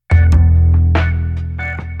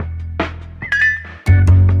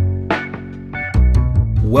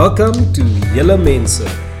Welcome to Julle Mense,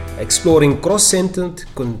 exploring cross-centered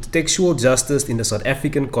contextual justice in the South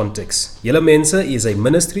African context. Julle Mense is a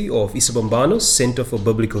ministry of Isibambano's Center for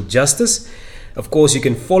Biblical Justice. Of course, you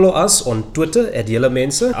can follow us on Twitter at Julle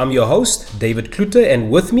Mense. I'm your host, David Klute, and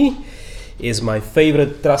with me is my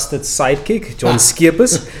favorite trusted sidekick, John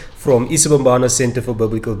Skeepers from Isibambano's Center for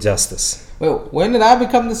Biblical Justice. Well, when did I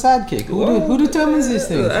become the sidekick? Who determines these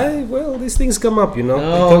things? These things come up, you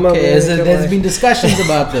know. There's been discussions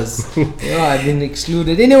about this. I've been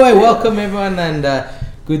excluded. Anyway, welcome everyone, and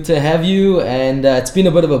good to have you. And it's been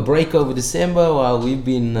a bit of a break over December while we've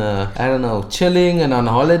been, chilling and on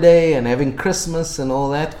holiday and having Christmas and all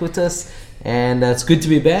that with us. And it's good to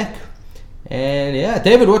be back. And yeah,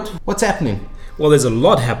 David, what's happening? Well, there's a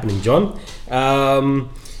lot happening, John.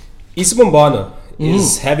 Isibambano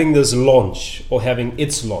is having this launch, or having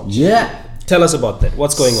its launch. Yeah. Tell us about that.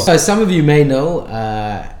 What's going on? So some of you may know,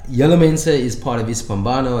 Julle Mense is part of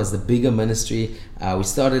Isibambano as the bigger ministry. We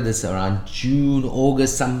started this around June,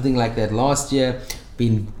 August, something like that last year.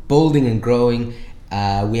 Been building and growing.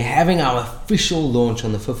 We're having our official launch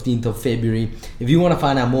on the 15th of February. If you want to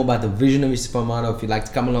find out more about the vision of Isibambano, if you'd like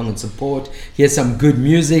to come along and support, here's some good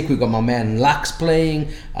music. We got my man Lux playing,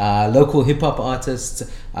 local hip-hop artists.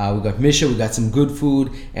 We got Misha, we got some good food,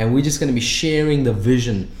 and we're just going to be sharing the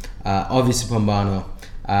vision of Isibambano.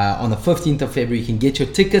 On the 15th of February, you can get your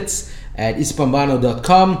tickets at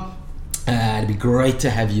isibambano.com. It'd be great to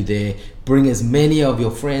have you there. Bring as many of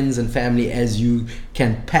your friends and family as you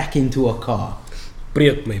can pack into a car.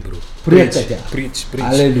 Preach, my bro. Preach.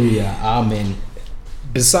 Hallelujah. Amen.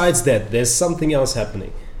 Besides that, there's something else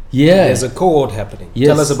happening. Yeah. There's a cohort happening. Yes.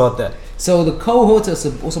 Tell us about that. So the cohort is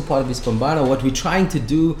also part of Isibambano. What we're trying to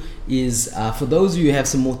do is, for those of you who have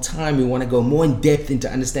some more time, we want to go more in depth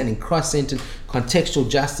into understanding cross-centered contextual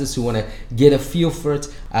justice, who want to get a feel for it.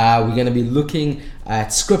 We're going to be looking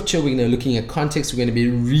at scripture. We're going to be looking at context. We're going to be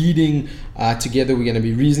reading together. We're going to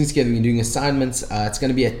be reasoning together. We're doing assignments. It's going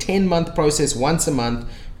to be a 10-month process, once a month,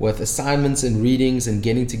 with assignments and readings and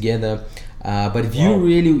getting together. But if you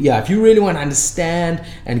really want to understand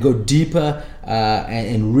and go deeper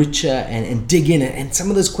and richer and dig in, and some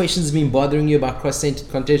of those questions have been bothering you about cross-centered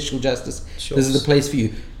contextual justice, This is the place for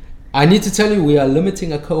you. I need to tell you, we are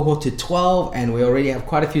limiting a cohort to 12, and we already have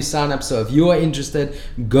quite a few sign-ups. So if you are interested,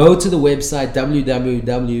 go to the website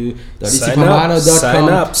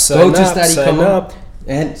www.isibambano.com. Go to Study Cohort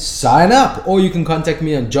and sign up, or you can contact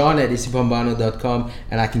me on john@isibambano.com,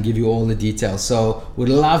 and I can give you all the details. So we'd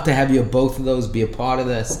love to have you at both of those, be a part of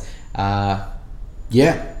this. Let's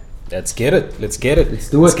get it. Let's get it.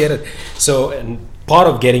 So, and part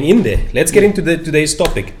of getting in there, let's get into today's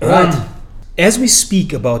topic. Right. As we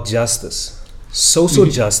speak about justice, social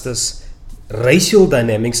justice, racial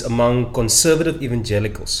dynamics among conservative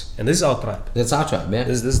evangelicals, and this is our tribe. That's our tribe, man.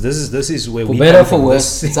 This is where for we better come for from.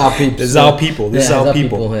 worse. It's our people. This is our people. This is our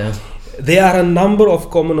people. Yeah. There are a number of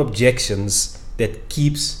common objections that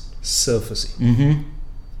keeps surfacing.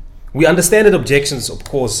 We understand that objections, of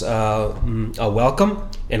course, are welcome,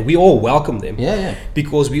 and we all welcome them.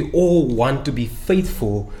 Because we all want to be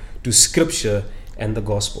faithful to Scripture and the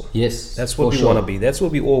gospel. Yes, that's what we want to be. That's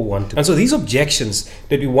what we all want to. And so these objections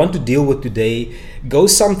that we want to deal with today go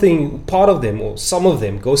something, part of them or some of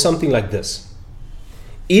them go something like this.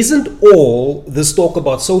 Isn't all this talk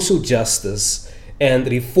about social justice and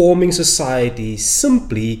reforming society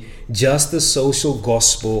simply just the social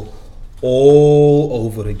gospel all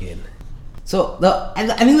over again? So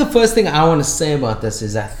I think the first thing I want to say about this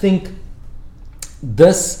is I think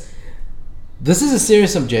this is a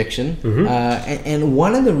serious objection, and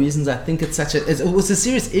one of the reasons I think it was a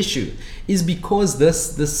serious issue is because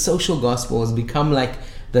this social gospel has become like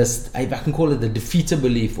this, if I can call it the defeater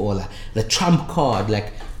belief, or like the trump card.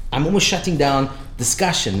 Like, I'm almost shutting down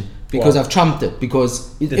discussion because I've trumped it,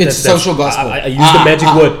 because it's social gospel. I use the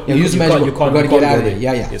magic word. You use the magic word. You can't get out of there.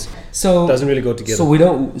 Yeah. Yes. So it doesn't really go together. So we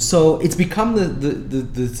don't. So it's become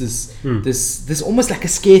this almost like a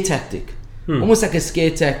scare tactic. Almost like a scare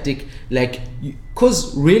tactic, like,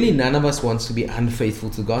 because really none of us wants to be unfaithful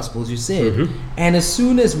to the gospel, as you said. And as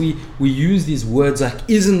soon as we use these words like,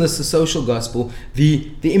 isn't this the social gospel,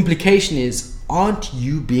 the implication is, aren't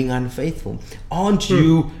you being unfaithful? Aren't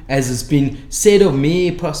you, as has been said of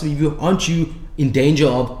me, possibly you, aren't you in danger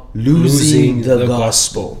of losing the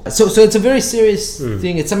gospel? So it's a very serious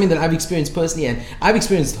thing. It's something that I've experienced personally, and I've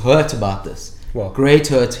experienced hurt about this. Great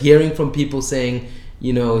hurt, hearing from people saying,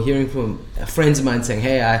 hearing from friends of mine saying,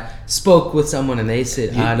 hey, I spoke with someone and they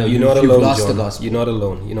said, you've lost the gospel. You're not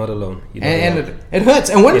alone. And it hurts.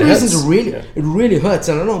 And one of the reasons it really hurts,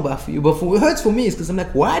 I don't know about for you, but it hurts for me is because I'm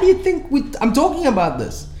like, why do you think I'm talking about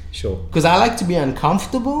this? Sure. Because I like to be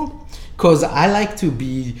uncomfortable. Because I like to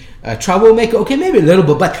be a troublemaker. Okay, maybe a little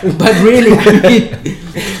bit, but really, I mean,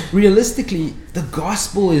 realistically, the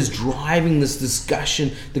gospel is driving this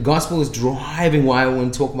discussion. The gospel is driving why I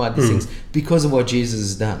want to talk about these things, because of what Jesus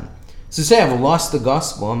has done. So say I've lost the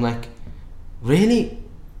gospel, I'm like, really?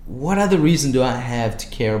 What other reason do I have to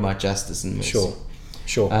care about justice and mercy?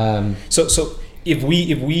 Sure. So if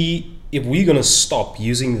we're gonna stop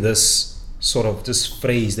using this sort of this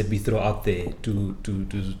phrase that we throw out there to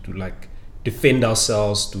like defend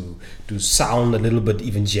ourselves, to sound a little bit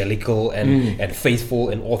evangelical and faithful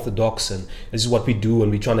and orthodox, and this is what we do,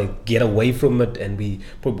 and we're trying to get away from it, and we're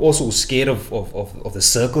also scared of the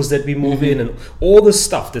circles that we move in, and all the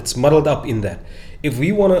stuff that's muddled up in that. If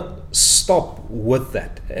we want to stop with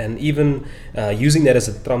that, and even using that as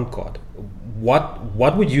a trump card,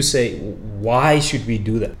 what would you say? Why should we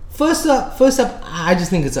do that? First up, I just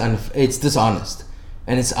think it's dishonest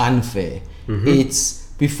and it's unfair. It's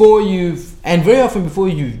before very often before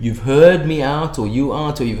you've heard me out, or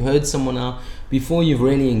you've heard someone out, before you've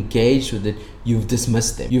really engaged with it, you've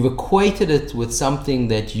dismissed them. You've equated it with something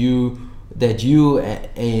that you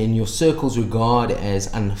and your circles regard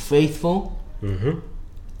as unfaithful,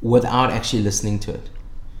 without actually listening to it.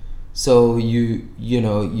 So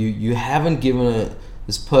you haven't given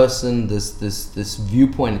this person this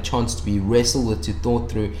viewpoint a chance to be wrestled with, to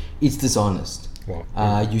thought through. It's dishonest.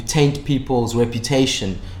 Wow. You taint people's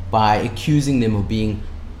reputation by accusing them of being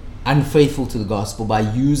unfaithful to the gospel, by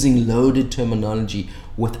using loaded terminology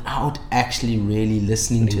without actually really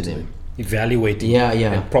listening to them, evaluating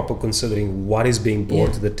and proper considering what is being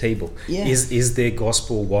brought to the table. Is there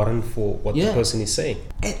gospel warrant for what the person is saying?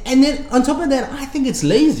 And then on top of that, I think it's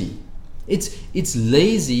lazy. It's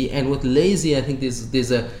lazy, and with lazy, I think there's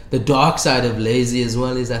the dark side of lazy as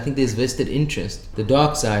well. Is I think there's vested interest. The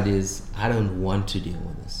dark side is I don't want to deal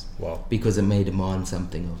with this. Wow. Because it may demand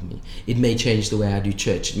something of me. It may change the way I do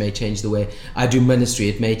church. It may change the way I do ministry.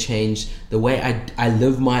 It may change the way I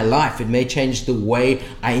live my life. It may change the way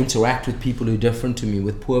I interact with people who are different to me,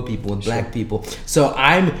 with poor people, with black people. So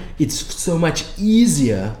it's so much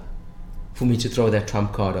easier for me to throw that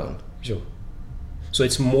trump card on. Sure. So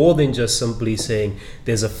it's more than just simply saying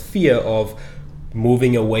there's a fear of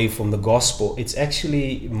moving away from the gospel. It's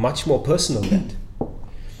actually much more personal than that.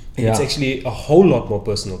 It's actually a whole lot more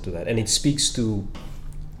personal to that. And it speaks to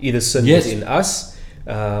either sin within us,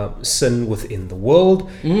 sin within the world,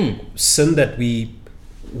 sin that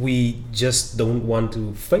we just don't want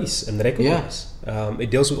to face and recognize. It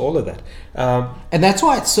deals with all of that. And that's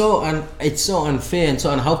why it's so unfair and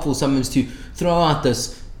so unhelpful sometimes to throw out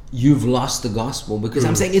this, you've lost the gospel, because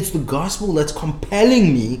I'm saying it's the gospel that's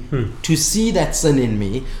compelling me to see that sin in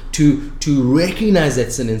me, to recognize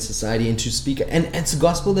that sin in society, and to speak. And it's a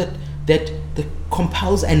gospel that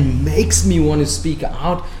compels and makes me want to speak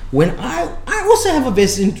out when I also have a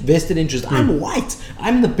vested interest. I'm white.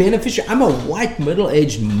 I'm the beneficiary. I'm a white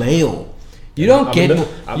middle-aged male. You don't get.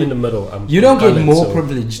 I'm in the middle. You don't get more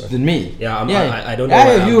privilege than me. I don't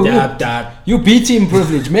know. You B-team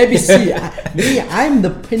privilege. Maybe see me. I'm the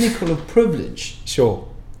pinnacle of privilege. Sure.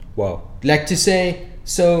 Wow. Like to say,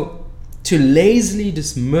 so to lazily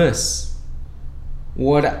dismiss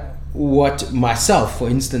what myself, for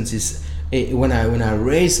instance, is when I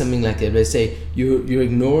raise something like that, I say you're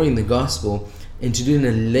ignoring the gospel, and to do it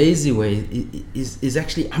in a lazy way is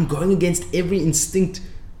actually, I'm going against every instinct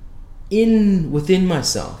within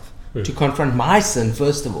myself to confront my sin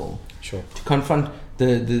first of all. Sure. To confront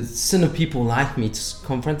the sin of people like me, to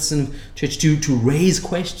confront the sin of church, to raise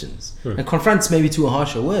questions. And confront's maybe too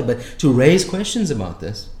harsh a word, but to raise questions about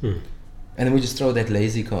this. And then we just throw that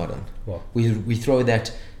lazy card on. Wow. We throw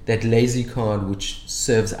that lazy card which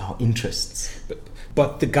serves our interests.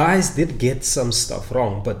 But the guys did get some stuff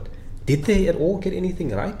wrong, but did they at all get anything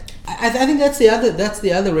right? I think that's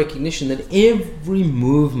the other recognition, that every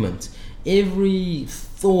movement, every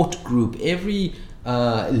thought group, every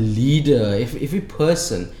leader, every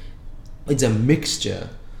person, it's a mixture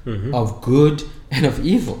of good and of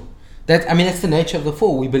evil. That's the nature of the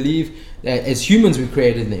fall. We believe that as humans we're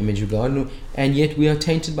created in the image of God, and yet we are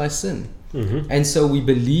tainted by sin. And so we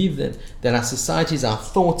believe that our societies, our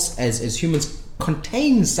thoughts as humans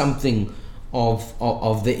contain something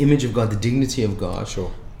of the image of God, the dignity of God.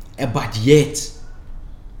 Sure. But yet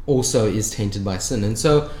also is tainted by sin. And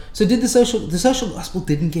so did the social gospel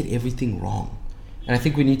didn't get everything wrong. And I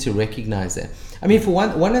think we need to recognize that. I mean, for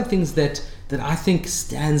one of the things that I think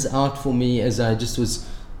stands out for me as I just was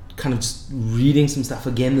kind of just reading some stuff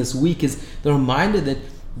again this week is the reminder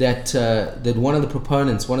that one of the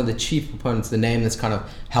proponents, one of the chief proponents, the name that's kind of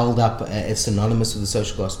held up as synonymous with the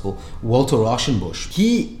social gospel, Walter Rauschenbusch,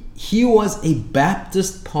 he he was a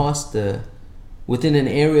Baptist pastor within an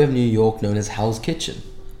area of New York known as Hell's Kitchen,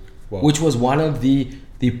 Wow. which was one of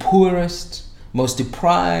the poorest, most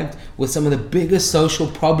deprived, with some of the biggest social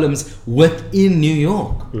problems within New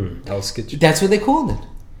York. Hell's Kitchen. That's what they called it.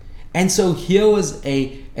 And so here was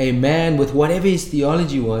a man with whatever his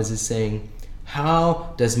theology was, is saying,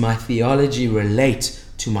 how does my theology relate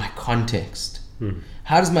to my context?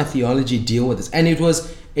 How does my theology deal with this? And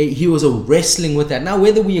he was wrestling with that. Now,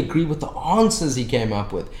 whether we agree with the answers he came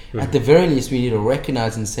up with, at the very least, we need to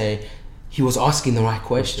recognize and say he was asking the right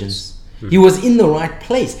questions. He was in the right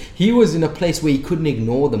place. He was in a place where he couldn't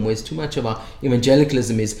ignore them, whereas too much of our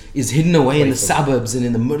evangelicalism is hidden away in the suburbs and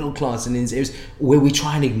in the middle class and in these areas where we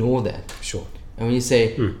try and ignore that. Sure. And when you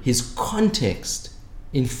say his context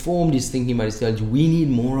informed his thinking about his theology, we need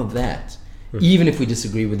more of that, even if we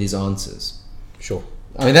disagree with his answers. Sure.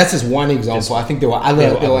 I mean, that's just one example. I think there were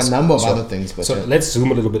a number of Sure. other things. But so let's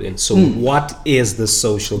zoom a little bit in. So what is the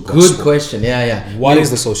social gospel? good question. Yeah. What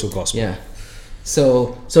is the social gospel? Yeah.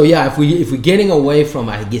 So yeah, if we're getting away from,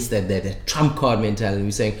 I guess, that trump card mentality,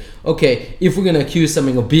 we're saying, okay, if we're going to accuse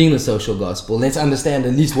something of being the social gospel, let's understand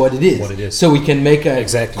at least what it is. What it is. So we can make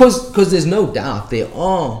Exactly. Because there's no doubt there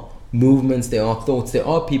are movements, there are thoughts, there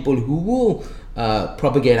are people who will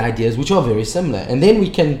propagate ideas which are very similar, and then we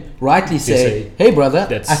can rightly say, hey brother,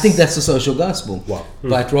 I think that's the social gospel. Wow.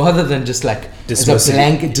 But rather than just like Dismiss as a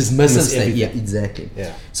blanket dismissive thing. everything. Yeah, exactly.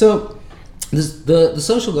 Yeah. So the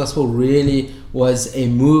social gospel really was a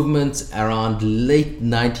movement around late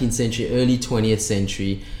 19th century, early 20th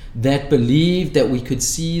century that believed that we could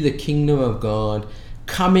see the kingdom of God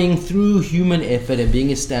coming through human effort and being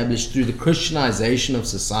established through the Christianization of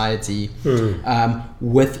society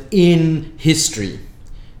within history.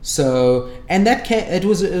 So, and it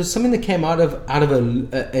was something that came out of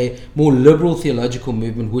a more liberal theological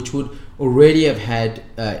movement, which would already have had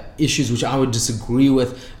issues which I would disagree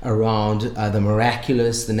with around the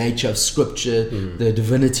miraculous, the nature of Scripture, the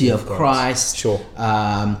divinity of Christ, Sure.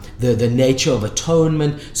 the nature of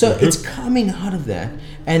atonement. So it's coming out of that,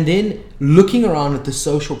 and then looking around at the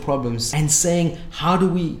social problems and saying, how do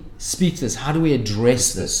we speak to this? How do we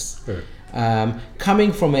address this?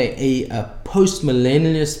 Coming from a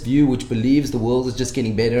post-millennialist view, which believes the world is just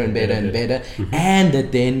getting better and better and better, and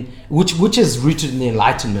that then, which is rooted in the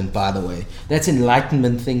Enlightenment, by the way. That's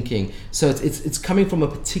Enlightenment thinking. So it's coming from a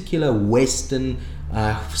particular Western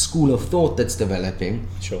school of thought that's developing.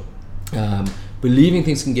 Sure. Believing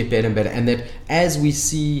things can get better and better, and that as we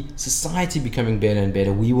see society becoming better and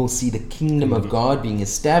better, we will see the kingdom of God being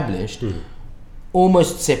established,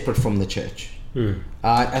 almost separate from the church.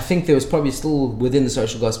 I think there was probably still within the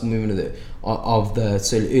social gospel movement of the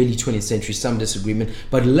early 20th century some disagreement,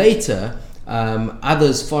 but later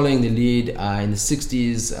others following the lead in the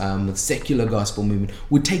 60s, the secular gospel movement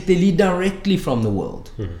would take their lead directly from the world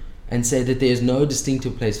and say that there's no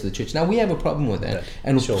distinctive place for the church. Now we have a problem with that,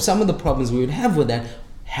 and some of the problems we would have with that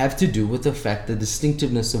have to do with the fact the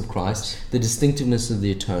distinctiveness of Christ, the distinctiveness of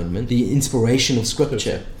the atonement, the inspiration of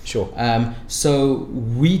Scripture. Sure. So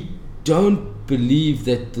we don't believe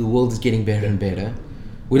that the world is getting better and better.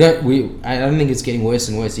 I don't think it's getting worse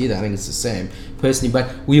and worse either. I think it's the same personally. But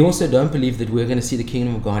we also don't believe that we're going to see the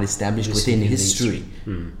kingdom of God established within history.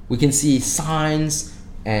 We can see signs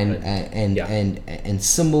and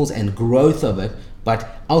symbols and growth of it,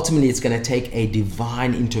 but ultimately it's going to take a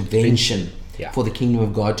divine intervention for the kingdom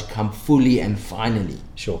of God to come fully and finally.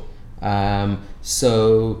 Sure.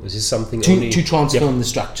 So this is something to transform the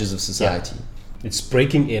structures of society. It's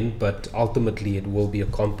breaking in, but ultimately it will be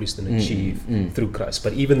accomplished and achieved through Christ.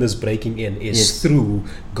 But even this breaking in is through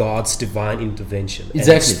God's divine intervention.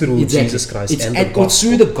 Exactly. And it's through Jesus Christ and the gospel. It's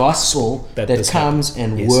through the gospel that comes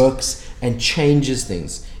and works and changes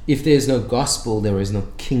things. If there's no gospel, there is no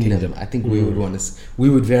kingdom. I think we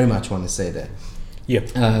would very much want to say that.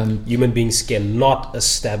 Yeah. Human beings cannot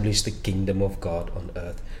establish the kingdom of God on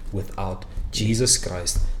earth without Jesus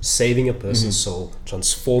Christ saving a person's soul,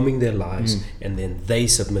 transforming their lives, and then they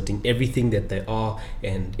submitting everything that they are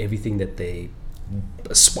and everything that they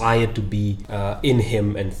aspire to be in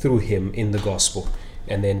Him and through Him in the gospel.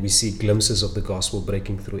 And then we see glimpses of the gospel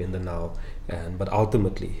breaking through in the now. But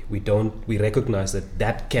ultimately, we recognize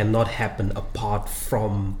that cannot happen apart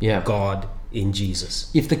from God in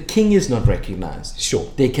Jesus. If the king is not recognized,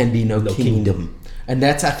 sure, there can be no kingdom. And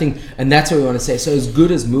that's, I think, and that's what we want to say. So as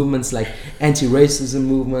good as movements like anti-racism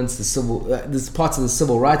movements, there's parts of the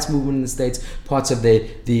civil rights movement in the States, parts of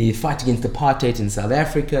the fight against apartheid in South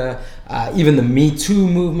Africa, even the Me Too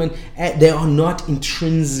movement, they are not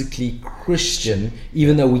intrinsically Christian,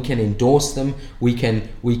 even though we can endorse them, we can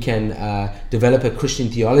develop a Christian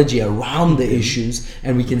theology around the issues,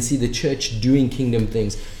 and we can see the church doing kingdom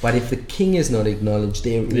things. But if the king is not acknowledged,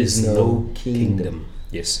 there is no kingdom.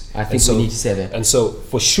 Yes. I think we need to say that. And so,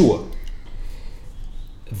 for sure,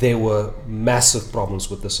 there were massive problems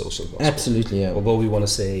with the social gospel. Absolutely, yeah. Although we want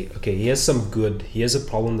to say, okay, here's some good, here's a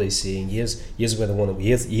problem they're seeing, here's where they want to,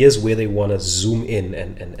 here's where they want to zoom in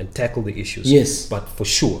and tackle the issues. Yes. But for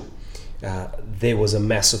sure, there was a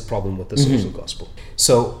massive problem with the social gospel.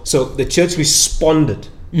 So the church responded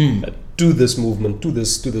to this movement, to the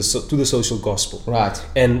social gospel. Right.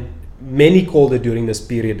 And many called it during this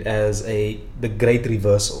period as the great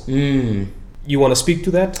reversal. You want to speak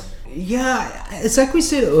to that? Yeah, it's like we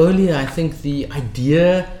said earlier. I think the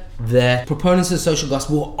idea that proponents of the social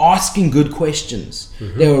gospel were asking good questions.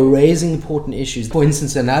 They were raising important issues. For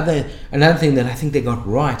instance, another thing that I think they got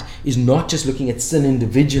right is not just looking at sin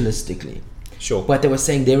individualistically. Sure. But they were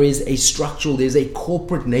saying there's a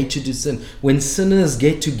corporate nature to sin. When sinners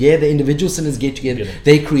get together, individual sinners get together,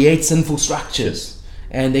 they create sinful structures.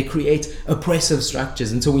 And they create oppressive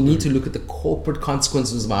structures. And so we need to look at the corporate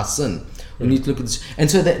consequences of our sin. We need to look at this.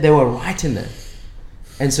 And so they were right in that.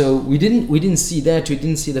 And so we didn't see that. We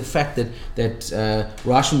didn't see the fact that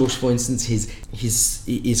Rauschenbusch, for instance,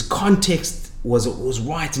 his context was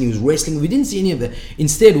right and he was wrestling. We didn't see any of that.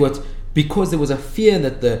 Instead, because there was a fear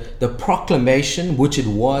that the proclamation, which it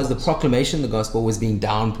was, the proclamation of the gospel was being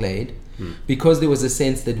downplayed, because there was a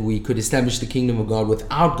sense that we could establish the kingdom of God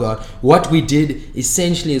without God, what we did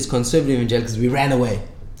essentially as conservative evangelicals, we ran away.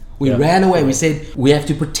 We ran away. We said we have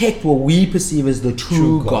to protect what we perceive as the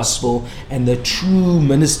true gospel and the true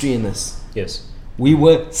ministry in this. Yes. We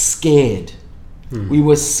were scared. We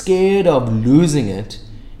were scared of losing it.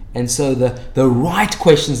 And so the right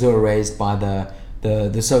questions were raised by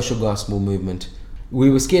the social gospel movement.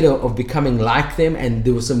 We were scared of becoming like them, and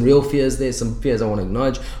there were some real fears there, some fears I want to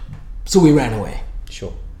acknowledge. So we ran away.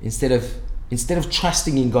 Sure. Instead of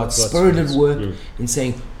trusting in God's Spirit at work, in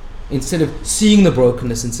saying, instead of seeing the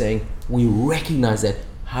brokenness and saying, we recognize that,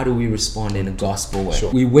 how do we respond in a gospel way?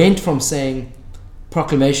 Sure. We went from saying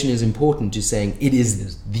proclamation is important to saying it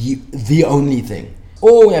is the only thing.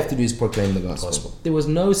 All we have to do is proclaim the gospel. There was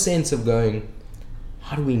no sense of going,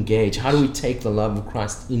 how do we engage? How do we take the love of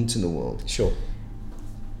Christ into the world? Sure.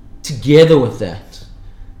 Together with that,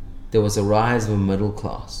 there was a rise of a middle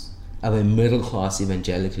class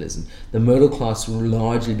evangelicalism. The middle class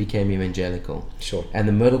largely became evangelical. Sure. And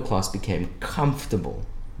the middle class became comfortable.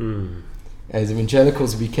 As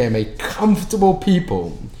evangelicals became a comfortable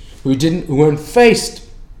people who weren't faced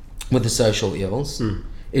with the social ills.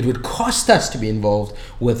 It would cost us to be involved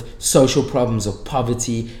with social problems of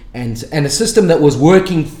poverty and a system that was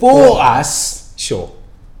working for us. Sure.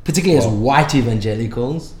 Particularly as white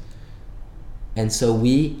evangelicals. And so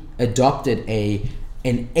we adopted an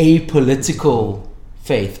apolitical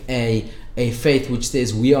faith, a faith which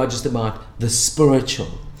says we are just about the spiritual.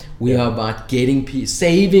 We are about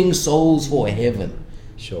saving souls for heaven.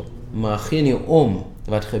 Sure.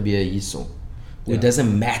 It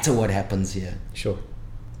doesn't matter what happens here. Sure.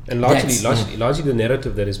 And largely the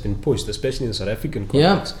narrative that has been pushed, especially in the South African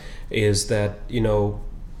context, is that,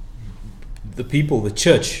 the people, the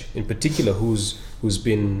church in particular, who's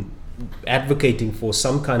been advocating for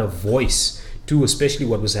some kind of voice to especially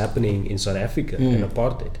what was happening in South Africa and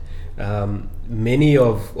apartheid. Many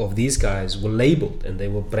of these guys were labeled and they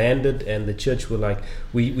were branded, and the church were like,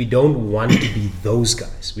 we don't want to be those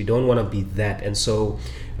guys. We don't want to be that. And so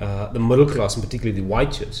the middle class, and particularly the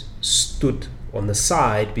white church, stood on the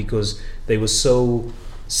side because they were so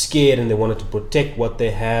scared and they wanted to protect what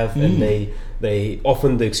they have, and they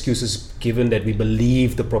often the excuses given that we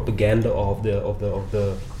believe the propaganda of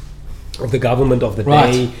the government of the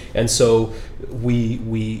day, and so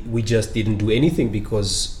we just didn't do anything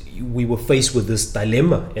because we were faced with this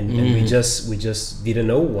dilemma, and we just didn't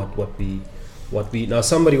know what we now.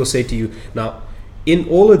 Somebody will say to you, now in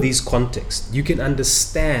all of these contexts, you can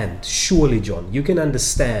understand, surely John, you can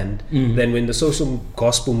understand that when the social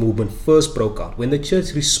gospel movement first broke out, when the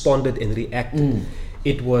church responded and reacted,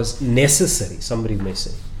 it was necessary, somebody may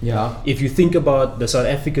say. If you think about the South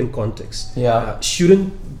African context,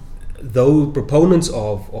 shouldn't those proponents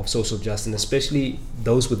of social justice, and especially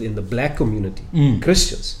those within the black community,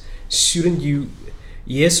 Christians, shouldn't you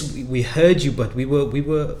yes, we heard you, but we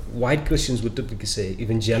were white Christians would typically say,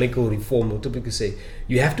 evangelical reform would typically say,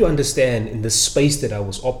 you have to understand in the space that I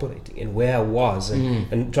was operating and where I was,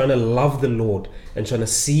 and trying to love the Lord and trying to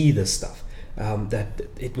see this stuff, that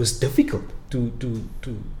it was difficult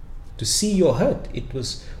to see your hurt. It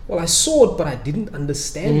was, well, I saw it, but I didn't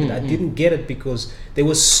understand it. I didn't get it because there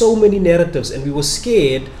were so many narratives, and we were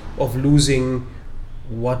scared of losing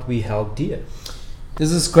what we held dear.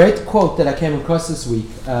 There's this great quote that I came across this week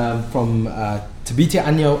from Tabiti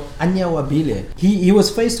Anyawabile. He was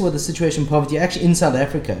faced with a situation of poverty actually in South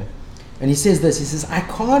Africa. And he says this, he says, I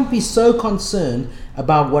can't be so concerned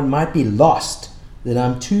about what might be lost that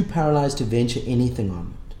I'm too paralyzed to venture anything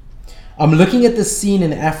on it. I'm looking at this scene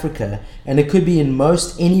in Africa, and it could be in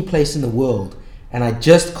most any place in the world, and I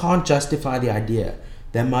just can't justify the idea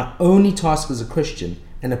that my only task as a Christian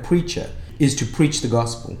and a preacher is to preach the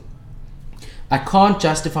gospel. I can't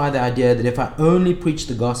justify the idea that if I only preach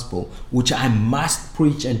the gospel, which I must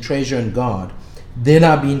preach and treasure in God, then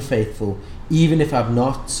I've been faithful, even if I've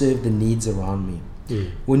not served the needs around me.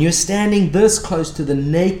 When you're standing this close to the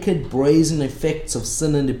naked, brazen effects of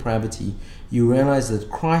sin and depravity, you realize that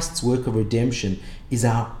Christ's work of redemption is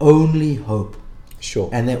our only hope. Sure.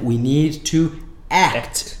 And that we need to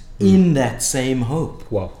act in that same hope.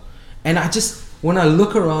 Wow. And I just, when I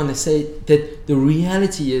look around, I say that the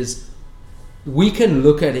reality is, we can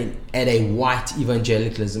look at it at a white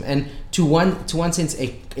evangelicalism, and to one sense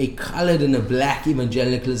a colored and a black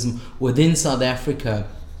evangelicalism within South Africa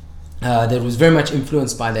that was very much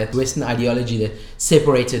influenced by that Western ideology that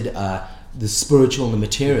separated the spiritual and the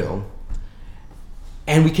material.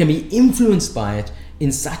 And we can be influenced by it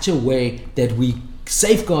in such a way that we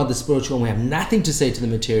safeguard the spiritual and we have nothing to say to the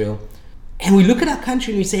material. And we look at our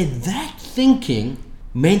country and we say that thinking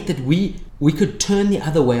meant that we could turn the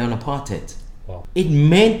other way on apartheid. Wow. It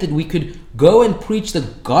meant that we could go and preach the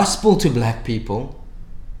gospel to black people.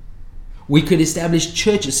 We could establish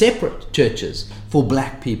churches, separate churches for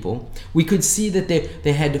black people. We could see that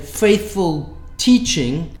they had faithful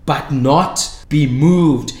teaching, but not be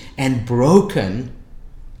moved and broken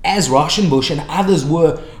as Rauschenbusch and others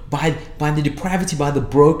were by the depravity, by the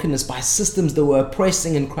brokenness, by systems that were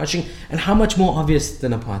oppressing and crushing. And how much more obvious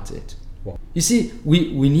than apartheid? Wow. You see,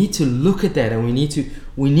 we need to look at that, and we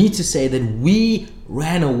need to say that we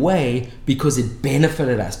ran away because it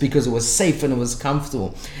benefited us, because it was safe and it was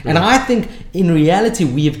comfortable. And I think in reality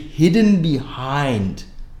we have hidden behind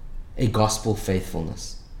a gospel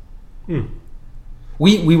faithfulness.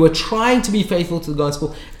 We were trying to be faithful to the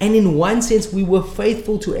gospel, and in one sense we were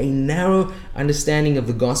faithful to a narrow understanding of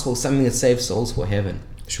the gospel, something that saves souls for heaven.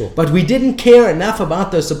 Sure. But we didn't care enough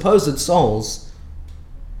about those supposed souls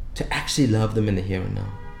to actually love them in the here and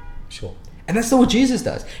now. Sure. And that's not what Jesus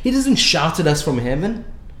does. He doesn't shout at us from heaven.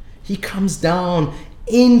 He comes down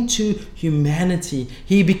into humanity.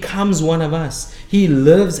 He becomes one of us. He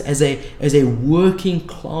lives as a working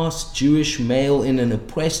class Jewish male in an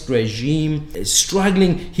oppressed regime,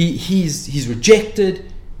 struggling. He's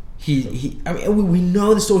rejected. We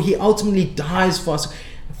know the story. He ultimately dies for us,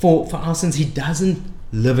 for our sins. He doesn't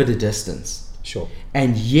live at a distance. Sure.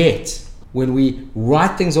 And yet, when we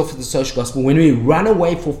write things off of the social gospel, when we run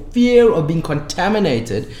away for fear of being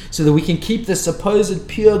contaminated so that we can keep the supposed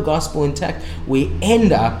pure gospel intact, we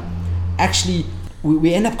end up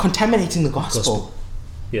contaminating the gospel.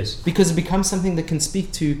 Yes. Because it becomes something that can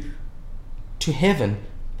speak to heaven,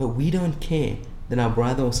 but we don't care that our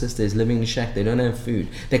brother or sister is living in a shack, they don't have food,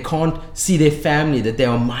 they can't see their family, that they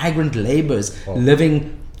are migrant laborers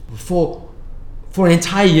living for an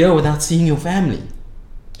entire year without seeing your family.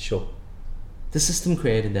 Sure. The system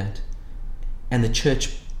created that, and the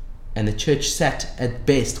church sat at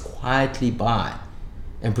best quietly by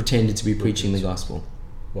and pretended to be preaching the gospel.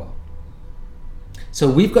 Wow. So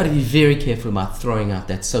we've got to be very careful about throwing out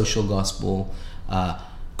that social gospel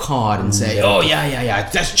card and say, oh yeah,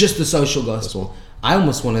 that's just the social gospel. I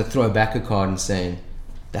almost want to throw back a card and saying,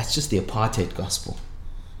 that's just the apartheid gospel.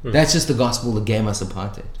 That's just the gospel that gave us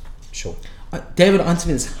apartheid. Sure. David, answer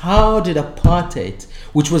me this. How did apartheid,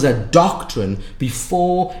 which was a doctrine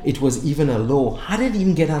before it was even a law, how did it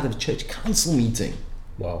even get out of a church council meeting?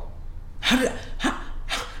 Wow. How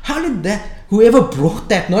did that, whoever brought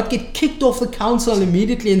that, not get kicked off the council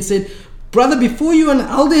immediately and said, brother, before you're an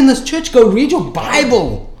elder in this church, go read your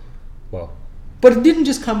Bible? Wow. But it didn't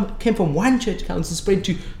just came from one church council, spread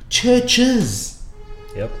to churches.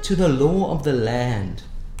 Yep. To the law of the land.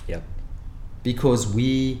 Yep. Because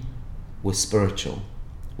we were spiritual,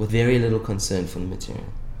 with very little concern for the material.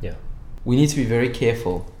 Yeah. We need to be very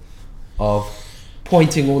careful of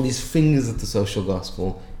pointing all these fingers at the social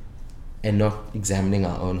gospel and not examining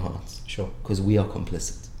our own hearts. Sure. Because we are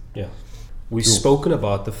complicit. Yeah. We've spoken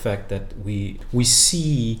about the fact that we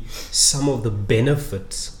see some of the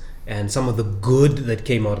benefits and some of the good that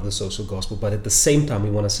came out of the social gospel, but at the same time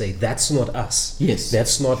we want to say that's not us. Yes.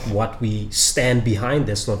 That's not what we stand behind.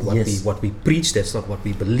 That's not what Yes. we preach. That's not what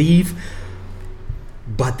we believe.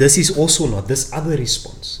 But this is also not, this other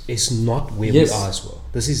response is not where Yes. we are as well.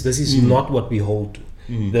 This is not what we hold to.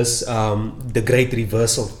 This the great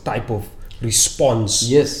reversal type of response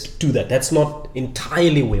Yes. to that. That's not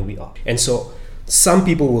entirely where we are. And so some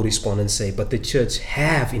people will respond and say, but the church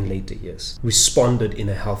have in later years responded in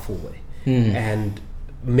a helpful way. And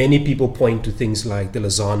many people point to things like the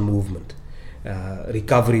Lausanne movement,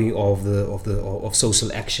 recovery of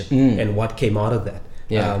social action, and what came out of that.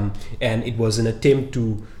 Yeah. And it was an attempt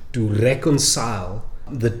to reconcile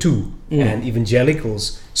the two, and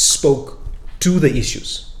evangelicals spoke to the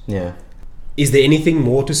issues. Yeah. Is there anything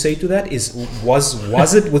more to say to that?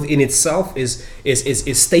 Was it within itself? Is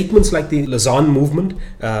statements like the Lausanne movement,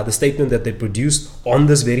 the statement that they produced on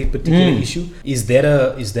this very particular issue, is that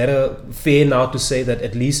a fair now to say that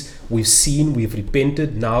at least we've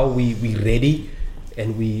repented, now we ready,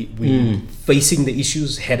 and we facing the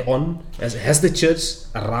issues head on? Has the church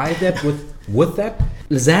arrived at with that?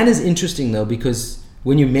 Lausanne is interesting though, because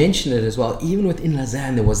when you mention it as well, even within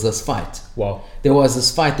Lausanne there was this fight. Wow. There was this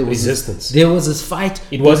fight. There was Resistance. There was this fight.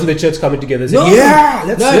 It wasn't the church coming together and No. saying,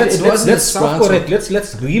 yeah, No, let's it wasn't self-correct.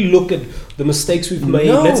 Let's relook at the mistakes we've made.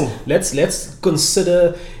 No. Let's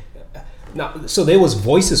consider. Now, so there was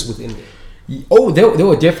voices within there. Oh, there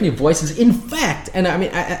were definitely voices. In fact, and I mean,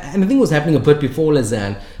 I think it was happening a bit before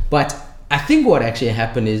Lausanne, but I think what actually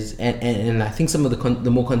happened is, and I think some of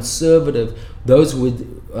the more conservative, those with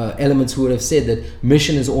elements who would have said that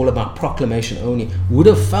mission is all about proclamation only, would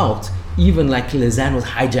have felt even like Lausanne was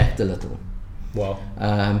hijacked a little.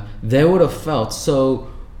 Wow. They would have felt so.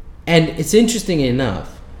 And it's interesting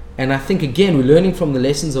enough, and I think again we're learning from the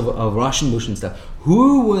lessons of Rauschenbusch and stuff.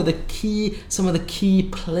 Who were some of the key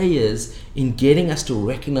players in getting us to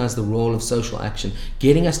recognize the role of social action,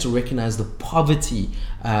 getting us to recognize the poverty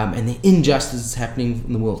and the injustices happening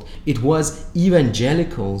in the world? It was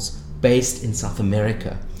evangelicals based in South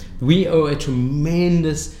America. We owe a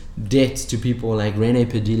tremendous debt to people like Rene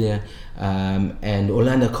Padilla and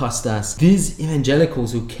Orlando Costas, these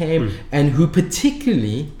evangelicals who came and who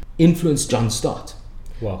particularly influenced John Stott.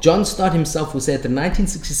 Wow. John Stott himself will say at the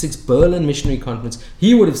 1966 Berlin Missionary Conference,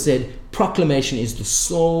 he would have said proclamation is the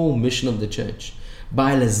sole mission of the church.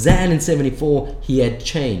 By Lausanne in 74, he had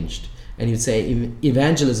changed, and he would say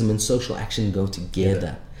evangelism and social action go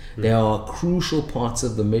together. They are crucial parts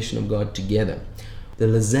of the mission of God together. The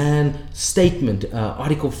Lausanne statement,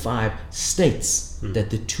 Article 5, states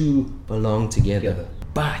that the two belong together.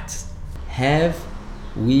 But have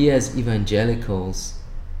we as evangelicals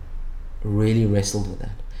really wrestled with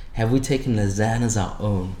that? Have we taken Lausanne as our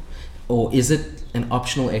own? Or is it an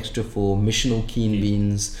optional extra for missional keen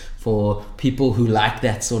beans, for people who like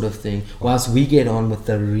that sort of thing, whilst we get on with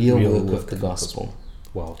the real work of the gospel?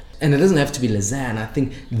 Wow. And it doesn't have to be Lausanne. I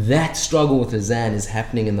think that struggle with Lausanne is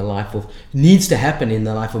happening in the life of, needs to happen in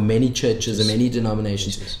the life of many churches and many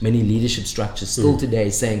denominations, many leadership structures still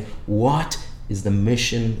today, saying, what is the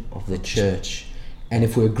mission of the church? And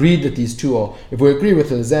if we agree that if we agree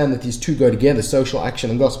with Lausanne that these two go together, social action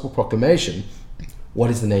and gospel proclamation, what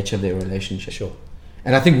is the nature of their relationship? Sure.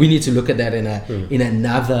 And I think we need to look at that in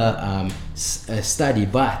another study.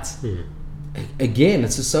 But again,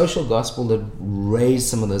 it's a social gospel that raised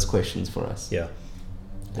some of those questions for us. Yeah.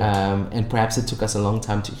 And perhaps it took us a long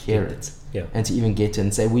time to hear it, and to even get to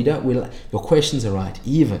and say, your questions are right,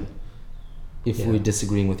 even if we're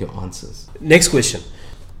disagreeing with your answers. Next question.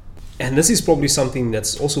 And this is probably something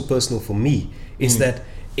that's also personal for me, is that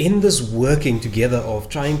in this working together of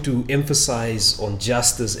trying to emphasize on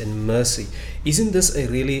justice and mercy, isn't this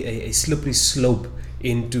really a slippery slope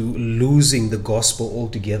into losing the gospel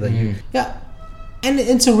altogether? Yeah, and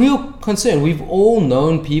it's a real concern. We've all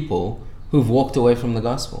known people who've walked away from the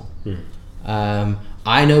gospel.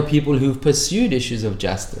 I know people who've pursued issues of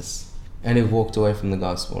justice and who've walked away from the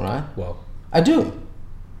gospel, right? Wow. I do.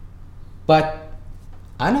 But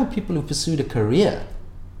I know people who pursued a career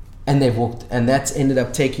and they've walked, and that's ended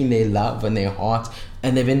up taking their love and their heart,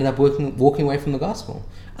 and they've ended up walking away from the gospel.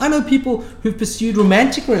 I know people who've pursued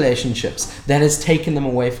romantic relationships that has taken them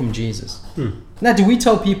away from Jesus. Now, do we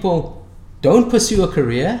tell people, don't pursue a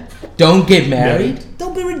career, don't get married?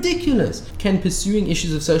 Don't be ridiculous. Can pursuing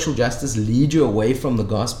issues of social justice lead you away from the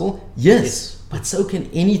gospel? Yes. But so can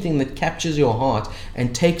anything that captures your heart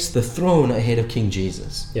and takes the throne ahead of King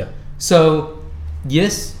Jesus. Yeah. So,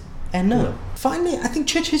 yes and no. finally, I think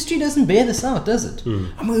church history doesn't bear this out, does it?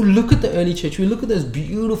 I mean, we look at the early church, we look at those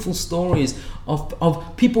beautiful stories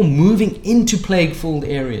of people moving into plague-filled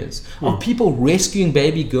areas, of people rescuing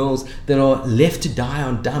baby girls that are left to die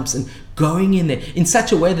on dumps and going in there in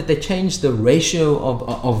such a way that they change the ratio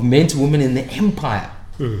of men to women in the empire.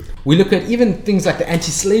 We look at even things like the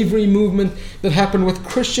anti-slavery movement that happened with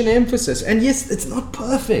Christian emphasis. And yes, it's not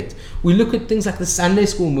perfect. We look at things like the Sunday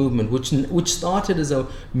school movement, which started as a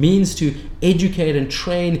means to educate and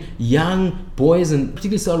train young boys, and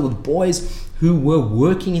particularly started with boys who were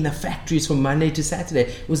working in the factories from Monday to Saturday.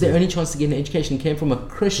 It was their only chance to get an education. It came from a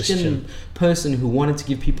Christian person who wanted to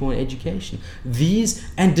give people an education.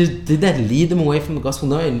 Did that lead them away from the gospel?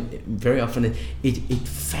 No, and very often it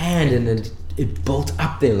fanned and it built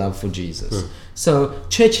up their love for Jesus. So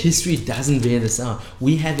church history doesn't bear this out.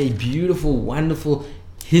 We have a beautiful, wonderful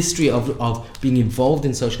history of being involved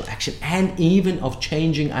in social action and even of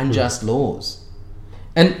changing unjust laws.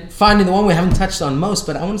 And finally, the one we haven't touched on most,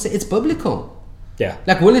 but I want to say it's biblical. Yeah.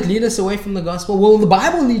 Like, will it lead us away from the gospel? Will the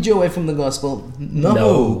Bible lead you away from the gospel?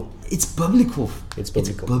 No. It's biblical. It's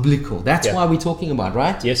biblical. It's biblical. That's why we're talking about,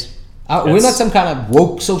 right? Yes. We're not some kind of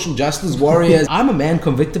woke social justice warriors. I'm a man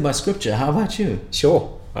convicted by scripture. How about you?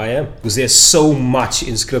 Sure, I am. Because there's so much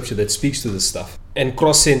in scripture that speaks to this stuff. And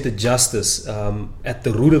cross-centered justice, at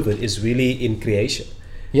the root of it, is really in creation.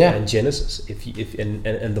 Yeah. And Genesis,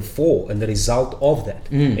 and the fall and the result of that.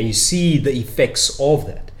 And you see the effects of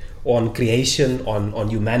that on creation, on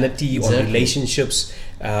humanity, on relationships,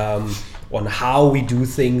 on how we do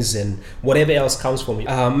things and whatever else comes from it.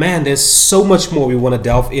 Man, there's so much more we want to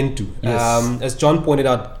delve into. Yes. As John pointed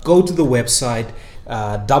out, go to the website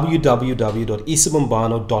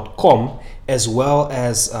www.isabambano.com, as well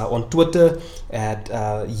as on Twitter at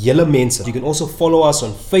Julle Mense. You can also follow us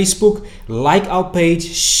on Facebook, like our page,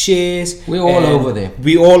 shares. We're all over there.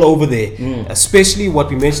 We're all over there. Especially what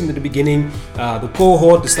we mentioned at the beginning, the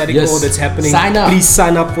cohort, the study cohort that's happening. Sign up. Please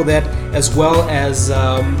sign up for that, as well as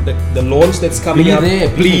the launch that's coming up.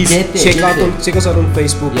 Please check us out on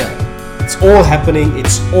Facebook. Yeah. It's all happening.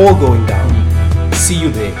 It's all going down. See you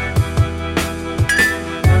there.